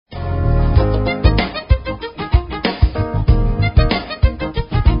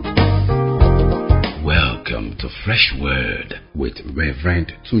Fresh Word with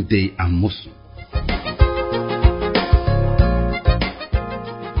Reverend Tunde Amosu.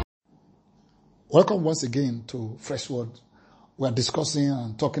 Welcome once again to Fresh Word. We are discussing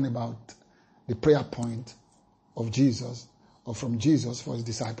and talking about the prayer point of Jesus, or from Jesus for his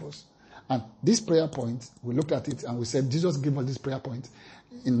disciples. And this prayer point, we looked at it and we said Jesus gave us this prayer point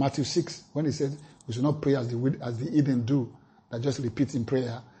in Matthew 6 when he said we should not pray as the heathen do, that just repeat in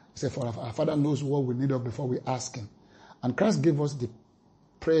prayer. He said, for our Father knows what we need of before we ask him. And Christ gave us the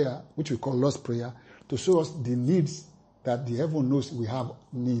prayer, which we call Lord's Prayer, to show us the needs that the heaven knows we have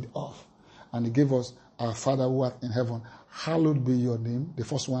need of. And he gave us, our Father who art in heaven, hallowed be your name. The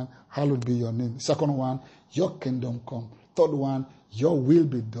first one, hallowed be your name. Second one, your kingdom come. Third one, your will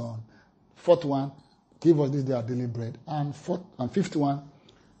be done. Fourth one, give us this day our daily bread. And fifth one,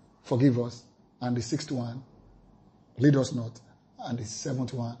 forgive us. And the sixth one, lead us not. And the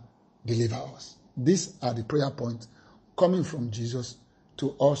seventh one, deliver us. These are the prayer points coming from Jesus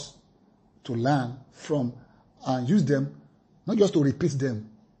to us to learn from and use them, not just to repeat them,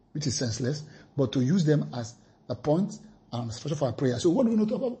 which is senseless, but to use them as a point and especially for our prayer. So what do we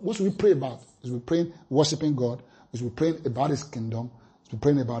know about? What should we pray about? Is we praying, worshiping God? Is we praying about his kingdom? Is we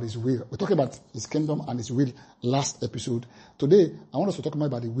praying about his will? We're talking about his kingdom and his will last episode. Today, I want us to talk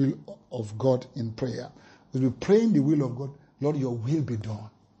about the will of God in prayer. Is we praying the will of God. Lord, your will be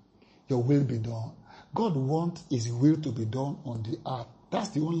done. Your will be done. God wants his will to be done on the earth. That's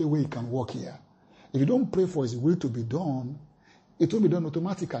the only way he can work here. If you don't pray for his will to be done, it won't be done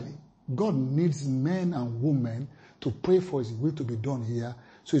automatically. God needs men and women to pray for his will to be done here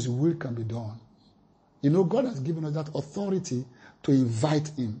so his will can be done. You know, God has given us that authority to invite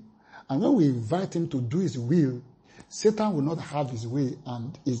him. And when we invite him to do his will, Satan will not have his way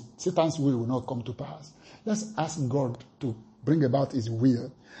and Satan's will will not come to pass. Let's ask God to bring about his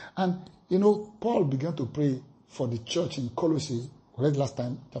will. And, you know, Paul began to pray for the church in Colossae, read last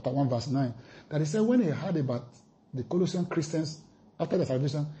time, chapter 1, verse 9, that he said when he heard about the Colossian Christians after the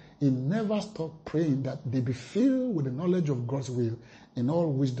salvation, he never stopped praying that they be filled with the knowledge of God's will in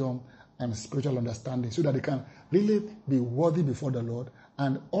all wisdom and spiritual understanding so that they can really be worthy before the Lord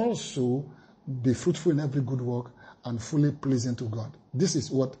and also be fruitful in every good work and fully pleasing to God. This is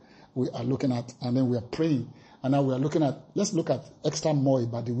what we are looking at, and then we are praying. And now we are looking at, let's look at extra more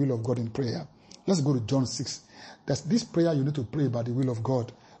about the will of God in prayer. Let's go to John 6. That's this prayer you need to pray about the will of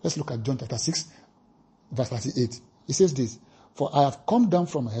God. Let's look at John chapter 6, verse 38. It says this, for I have come down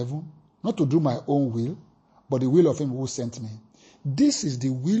from heaven, not to do my own will, but the will of him who sent me. This is the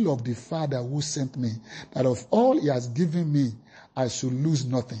will of the Father who sent me, that of all he has given me, I should lose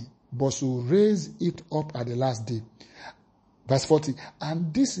nothing, but should raise it up at the last day. Verse 40,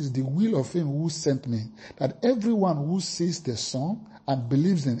 and this is the will of him who sent me, that everyone who sees the Son and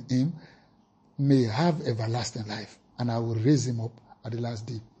believes in him may have everlasting life, and I will raise him up at the last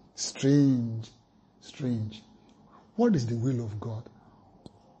day. Strange. What is the will of God?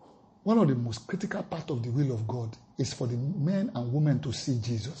 One of the most critical parts of the will of God is for the men and women to see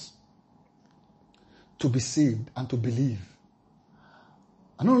Jesus, to be saved and to believe.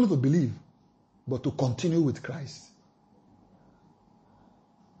 And not only to believe, but to continue with Christ.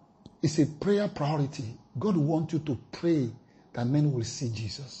 It's a prayer priority. God wants you to pray that men will see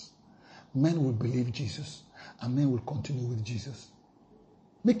Jesus, men will believe Jesus, and men will continue with Jesus.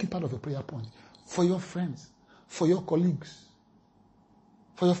 Make it part of a prayer point for your friends, for your colleagues,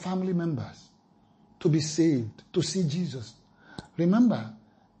 for your family members, to be saved, to see Jesus. Remember,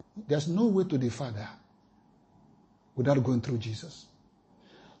 there's no way to the Father without going through Jesus.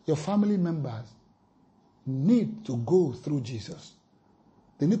 Your family members need to go through Jesus.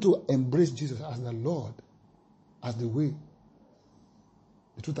 They need to embrace Jesus as the Lord, as the way,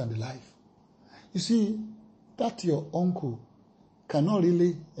 the truth, and the life. You see, that your uncle cannot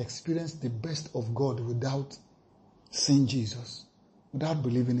really experience the best of God without seeing Jesus, without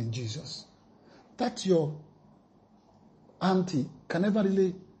believing in Jesus. That your auntie can never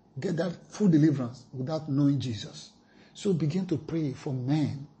really get that full deliverance without knowing Jesus. So begin to pray for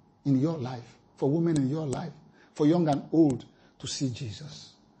men in your life, for women in your life, for young and old to see Jesus.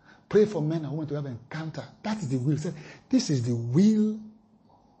 Pray for men and women to have an encounter. That is the will. This is the will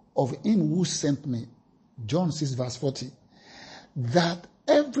of him who sent me. John 6 verse 40. That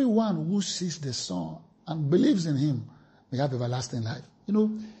everyone who sees the Son and believes in him may have everlasting life. You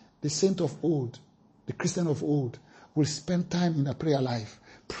know, the saint of old, the Christian of old, will spend time in a prayer life,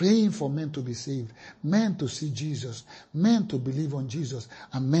 praying for men to be saved, men to see Jesus, men to believe on Jesus,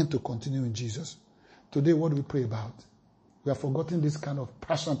 and men to continue in Jesus. Today, what do we pray about? We have forgotten this kind of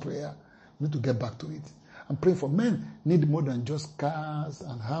passion prayer. We need to get back to it. I'm praying for men need more than just cars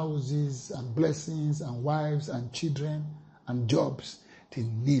and houses and blessings and wives and children and jobs. They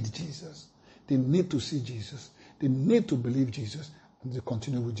need Jesus. They need to see Jesus. They need to believe Jesus and to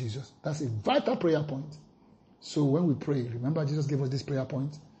continue with Jesus. That's a vital prayer point. So when we pray, remember Jesus gave us this prayer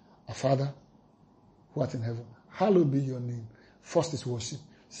point. Our Father, who art in heaven, hallowed be your name. First is worship.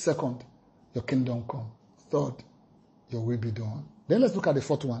 Second, your kingdom come. Third, your will be done. Then let's look at the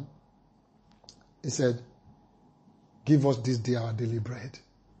fourth one. He said, give us this day our daily bread.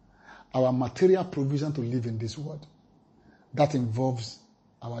 Our material provision to live in this world. That involves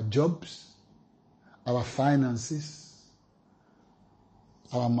our jobs, our finances,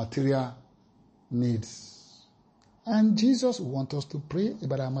 our material needs. And Jesus wants us to pray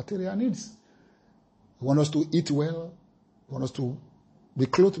about our material needs. He wants us to eat well. He wants us to be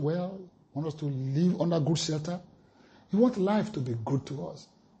clothed well. He wants us to live under good shelter. He wants life to be good to us.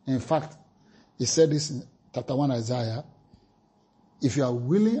 In fact, he said this in chapter 1 Isaiah, if you are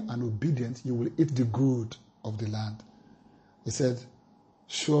willing and obedient, you will eat the good of the land. He said,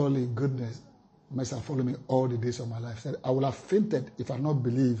 surely goodness mercy shall follow me all the days of my life. He said, I will have fainted if I not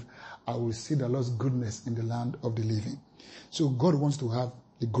believe I will see the Lord's goodness in the land of the living. So God wants to have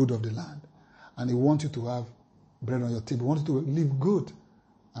the good of the land. And he wants you to have bread on your table. He wants you to live good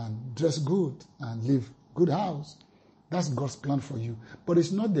and dress good and live good house. That's God's plan for you. But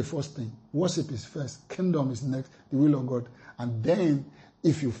it's not the first thing. Worship is first. Kingdom is next. The will of God. And then,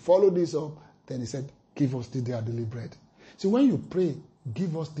 if you follow this up, then he said, give us this day our daily bread. So when you pray,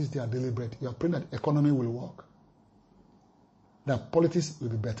 give us this day our daily bread, you are praying that the economy will work. That politics will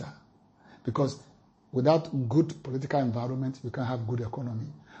be better. Because without good political environment, we can't have good economy.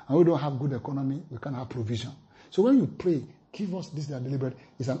 And we don't have good economy, we can't have provision. So when you pray, give us this day our daily bread,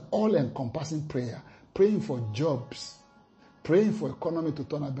 it's an all-encompassing prayer. Praying for jobs, praying for economy to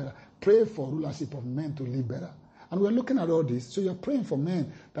turn out better, pray for rulership of men to live better. And we're looking at all this. So you're praying for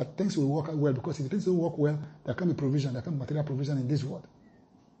men that things will work out well, because if things don't work well, there can be provision, there can be material provision in this world.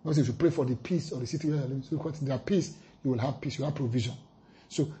 Because if you pray for the peace of the city where you're living, so because their peace, you will have peace, you have provision.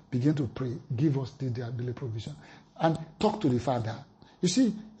 So begin to pray. Give us this daily provision. And talk to the Father. You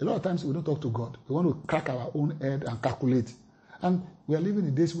see, a lot of times we don't talk to God. We want to crack our own head and calculate. And we are living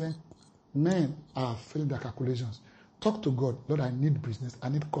in days when men are failing their calculations. Talk to God. Lord, I need business. I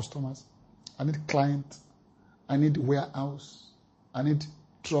need customers. I need clients. I need warehouse. I need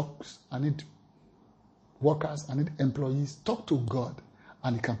trucks. I need workers. I need employees. Talk to God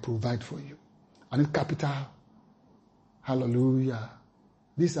and he can provide for you. I need capital. Hallelujah.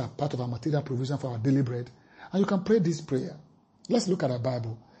 These are part of our material provision for our daily bread. And you can pray this prayer. Let's look at our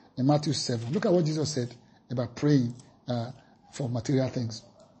Bible in Matthew 7. Look at what Jesus said about praying for material things.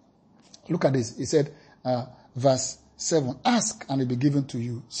 Look at this. He said, verse 7, ask and it will be given to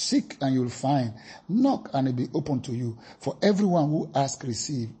you. Seek and you will find. Knock and it will be opened to you. For everyone who asks,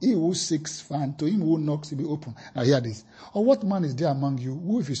 receive. He who seeks, find. To him who knocks, it will be opened. Now hear this. Or what man is there among you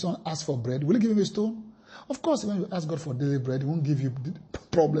who, if his son asks for bread, will he give him a stone? Of course, when you ask God for daily bread, he won't give you the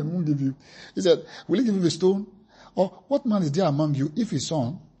problem. He won't give you. He said, will he give him a stone? Or what man is there among you if his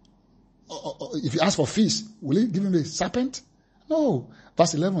son, or if you ask for fish, will he give him a serpent? No.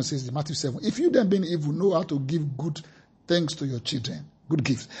 Verse 11 says in Matthew 7, if you then being evil know how to give good things to your children, good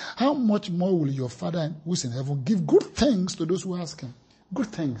gifts, how much more will your Father who is in heaven give good things to those who ask him? Good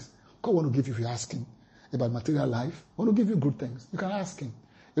things. God want to give you if you ask him about material life. He want to give you good things. You can ask him.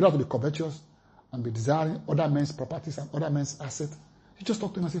 You don't have to be covetous and be desiring other men's properties and other men's assets. You just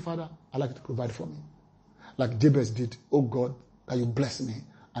talk to him and say, Father, I'd like you to provide for me. Like Jabez did, oh God, that you bless me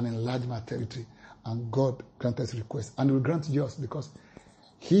and enlarge my territory. And God granted his request. And he will grant yours because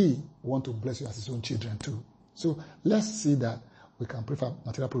he wants to bless you as his own children too. So let's see that we can pray for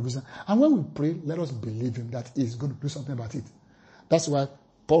material provision. And when we pray, let us believe him that he is going to do something about it. That's why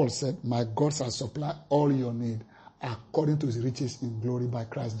Paul said, my God shall supply all your need according to his riches in glory by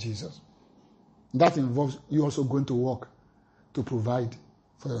Christ Jesus. That involves you also going to work to provide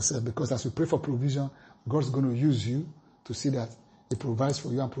for yourself. Because as we pray for provision, God's going to use you to see that he provides for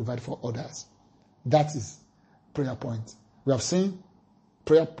you and provide for others. That is prayer point. We have seen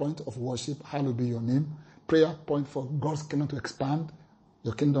prayer point of worship, hallowed be your name. Prayer point for God's kingdom to expand,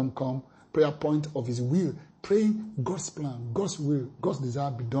 your kingdom come. Prayer point of his will, praying God's plan, God's will, God's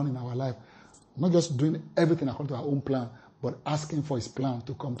desire be done in our life. Not just doing everything according to our own plan, but asking for his plan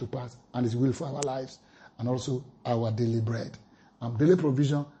to come to pass and his will for our lives and also our daily bread. Daily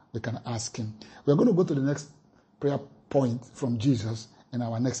provision, we can ask him. We're going to go to the next prayer point from Jesus in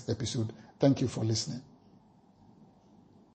our next episode. Thank you for listening.